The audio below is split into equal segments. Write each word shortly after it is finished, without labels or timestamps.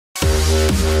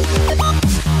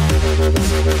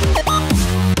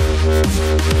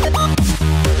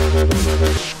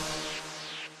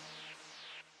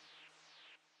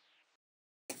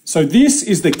So this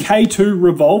is the K2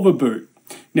 Revolver boot.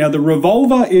 Now the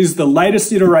Revolver is the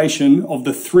latest iteration of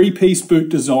the three-piece boot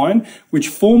design, which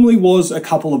formerly was a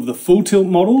couple of the full tilt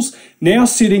models, now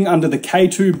sitting under the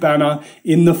K2 banner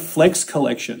in the Flex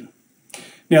collection.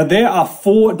 Now there are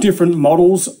 4 different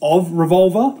models of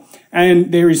Revolver,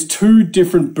 and there is 2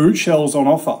 different boot shells on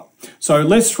offer. So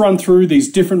let's run through these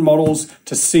different models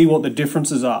to see what the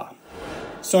differences are.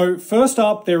 So first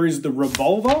up, there is the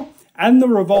Revolver and the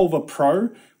Revolver Pro,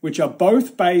 which are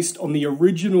both based on the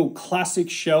original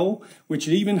classic shell, which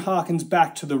even harkens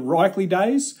back to the Reichley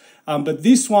days. But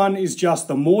this one is just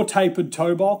the more tapered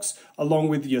toe box, along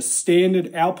with your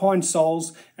standard Alpine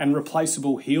soles and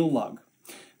replaceable heel lug.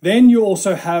 Then you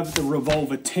also have the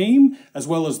Revolver Team, as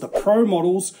well as the Pro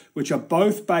models, which are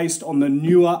both based on the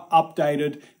newer,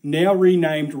 updated, now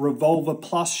renamed Revolver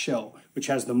Plus shell, which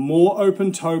has the more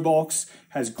open toe box,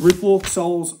 has grip lock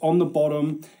soles on the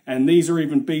bottom, and these are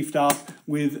even beefed up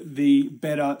with the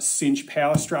better cinch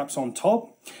power straps on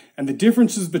top. And the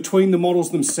differences between the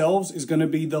models themselves is going to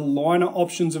be the liner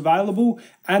options available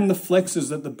and the flexes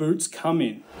that the boots come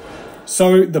in.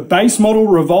 So the base model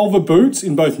Revolver boots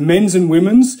in both men's and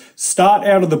women's start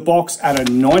out of the box at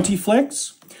a 90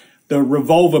 flex. The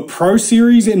Revolver Pro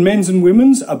series in men's and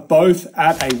women's are both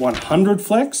at a 100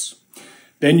 flex.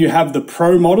 Then you have the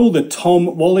Pro model, the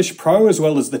Tom Wallish Pro, as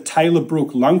well as the Taylor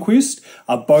Brook Lundquist,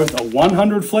 are both a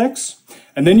 100 flex.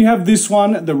 And then you have this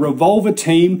one, the Revolver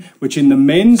Team, which in the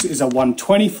men's is a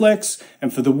 120 flex,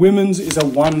 and for the women's is a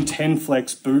 110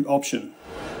 flex boot option.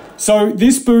 So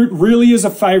this boot really is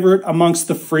a favorite amongst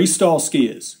the freestyle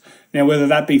skiers. Now, whether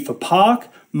that be for park,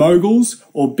 moguls,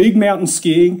 or big mountain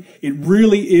skiing, it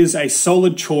really is a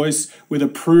solid choice with a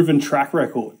proven track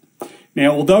record.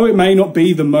 Now, although it may not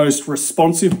be the most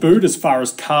responsive boot as far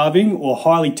as carving or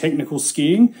highly technical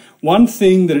skiing, one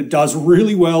thing that it does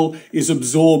really well is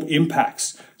absorb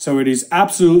impacts. So it is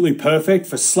absolutely perfect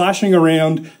for slashing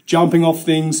around, jumping off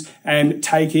things, and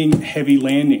taking heavy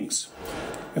landings.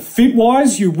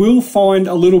 Fit-wise, you will find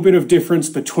a little bit of difference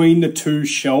between the 2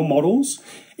 shell models.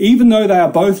 Even though they are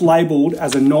both labelled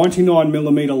as a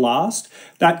 99mm last,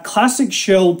 that classic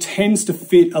shell tends to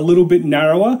fit a little bit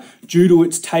narrower due to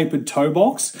its tapered toe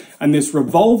box, and this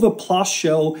Revolver Plus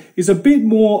shell is a bit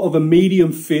more of a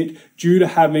medium fit due to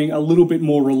having a little bit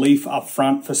more relief up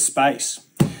front for space.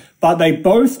 But they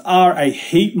both are a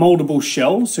heat moldable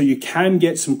shell, so you can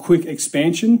get some quick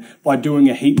expansion by doing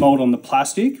a heat mold on the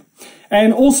plastic.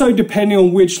 And also, depending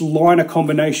on which liner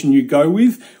combination you go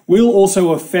with, will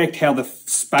also affect how the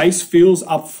space feels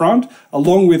up front,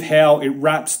 along with how it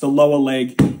wraps the lower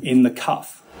leg in the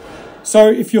cuff.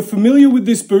 So if you're familiar with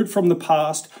this boot from the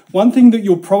past, one thing that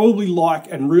you'll probably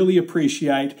like and really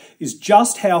appreciate is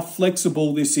just how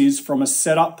flexible this is from a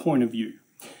setup point of view.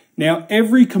 Now,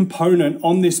 every component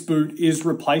on this boot is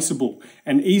replaceable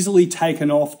and easily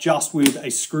taken off just with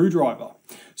a screwdriver.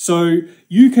 So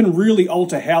you can really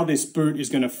alter how this boot is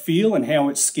going to feel and how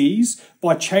it skis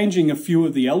by changing a few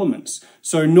of the elements.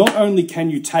 So not only can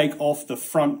you take off the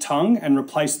front tongue and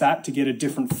replace that to get a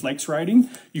different flex rating,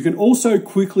 you can also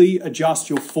quickly adjust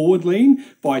your forward lean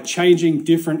by changing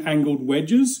different angled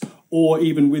wedges or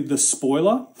even with the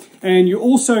spoiler. And you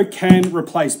also can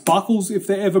replace buckles if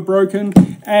they're ever broken,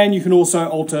 and you can also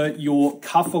alter your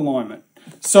cuff alignment.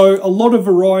 So a lot of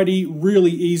variety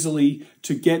really easily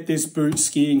to get this boot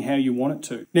skiing how you want it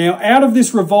to. Now, out of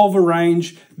this Revolver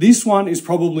range, this one is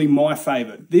probably my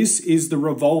favorite. This is the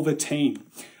Revolver Team.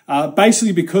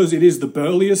 Basically because it is the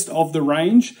burliest of the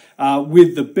range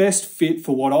with the best fit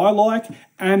for what I like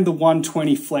and the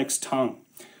 120 flex tongue.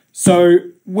 So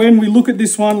when we look at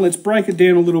this one, let's break it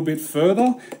down a little bit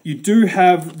further. You do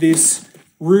have this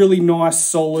really nice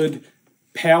solid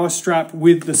power strap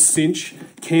with the cinch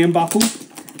cam buckle.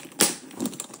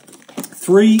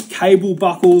 3 cable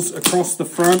buckles across the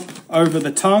front over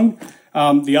the tongue.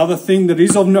 The other thing that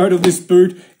is of note of this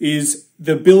boot is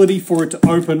the ability for it to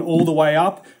open all the way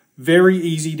up. Very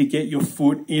easy to get your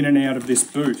foot in and out of this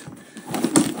boot.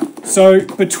 So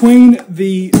between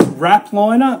the wrap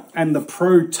liner and the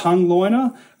Pro tongue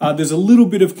liner, there's a little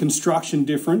bit of construction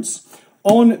difference.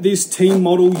 On this Team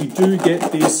model, you do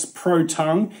get this Pro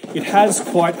tongue. It has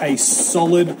quite a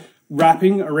solid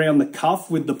wrapping around the cuff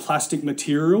with the plastic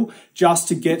material just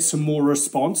to get some more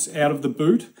response out of the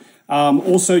boot.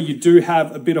 Also, you do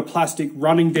have a bit of plastic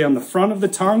running down the front of the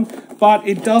tongue, but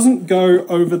it doesn't go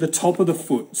over the top of the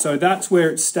foot. So that's where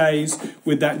it stays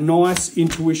with that nice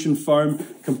intuition foam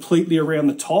completely around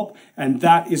the top. And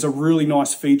that is a really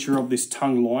nice feature of this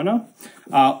tongue liner.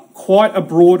 Quite a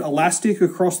broad elastic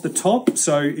across the top,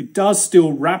 so it does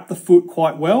still wrap the foot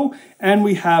quite well. And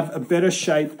we have a better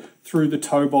shape through the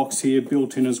toe box here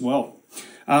built in as well.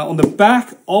 On the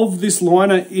back of this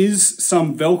liner is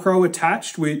some Velcro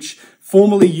attached, which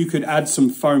formerly you could add some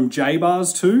foam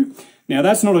J-bars to. Now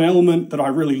that's not an element that I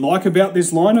really like about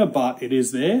this liner, but it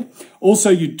is there. Also,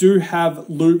 you do have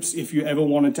loops if you ever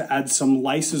wanted to add some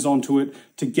laces onto it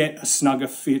to get a snugger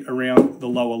fit around the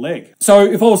lower leg. So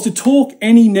if I was to talk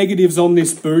any negatives on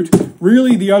this boot,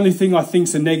 really the only thing I think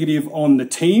is a negative on the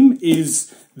team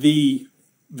is the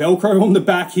Velcro on the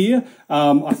back here.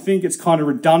 I think it's kind of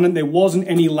redundant. There wasn't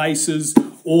any laces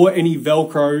or any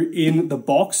Velcro in the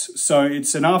box, so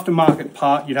it's an aftermarket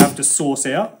part you'd have to source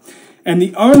out. And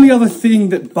the only other thing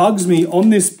that bugs me on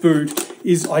this boot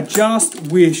is I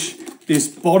just wish this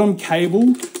bottom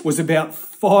cable was about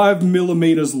 5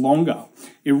 millimeters longer.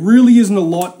 It really isn't a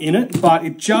lot in it, but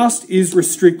it just is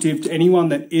restrictive to anyone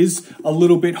that is a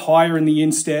little bit higher in the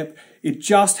instep. It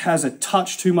just has a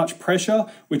touch too much pressure,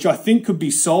 which I think could be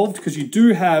solved because you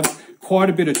do have quite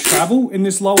a bit of travel in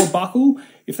this lower buckle.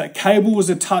 If that cable was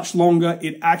a touch longer,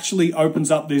 it actually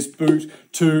opens up this boot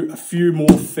to a few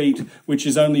more feet, which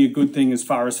is only a good thing as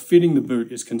far as fitting the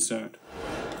boot is concerned.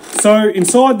 So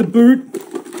inside the boot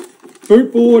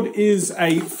board is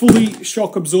a fully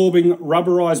shock absorbing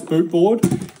rubberized boot board.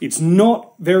 It's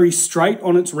not very straight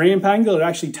on its ramp angle. It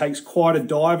actually takes quite a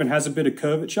dive and has a bit of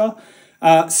curvature.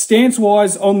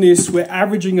 Stance-wise on this, we're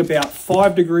averaging about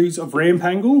 5 degrees of ramp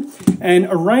angle and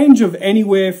a range of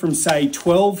anywhere from, say,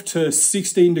 12 to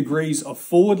 16 degrees of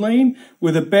forward lean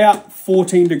with about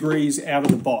 14 degrees out of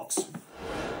the box.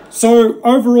 So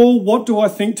overall, what do I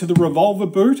think to the Revolver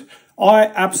boot?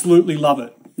 I absolutely love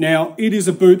it. Now, it is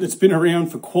a boot that's been around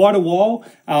for quite a while.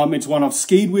 It's one I've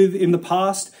skied with in the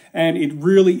past, and it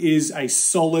really is a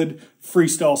solid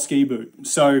freestyle ski boot.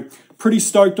 So pretty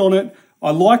stoked on it. I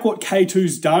like what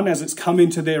K2's done as it's come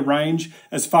into their range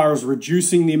as far as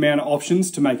reducing the amount of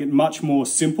options to make it much more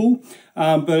simple.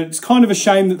 But it's kind of a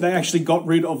shame that they actually got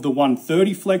rid of the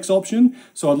 130 flex option.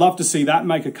 So I'd love to see that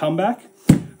make a comeback.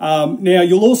 Now,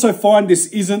 you'll also find this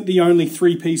isn't the only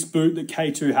 3-piece boot that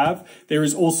K2 have. There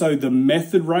is also the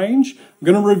Method range. I'm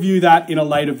going to review that in a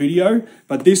later video,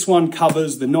 but this one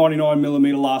covers the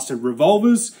 99mm lasted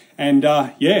revolvers. And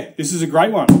yeah, this is a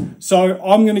great one. So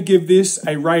I'm going to give this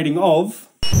a rating of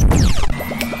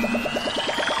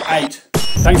 8.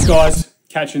 Thanks, guys.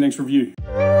 Catch you next review.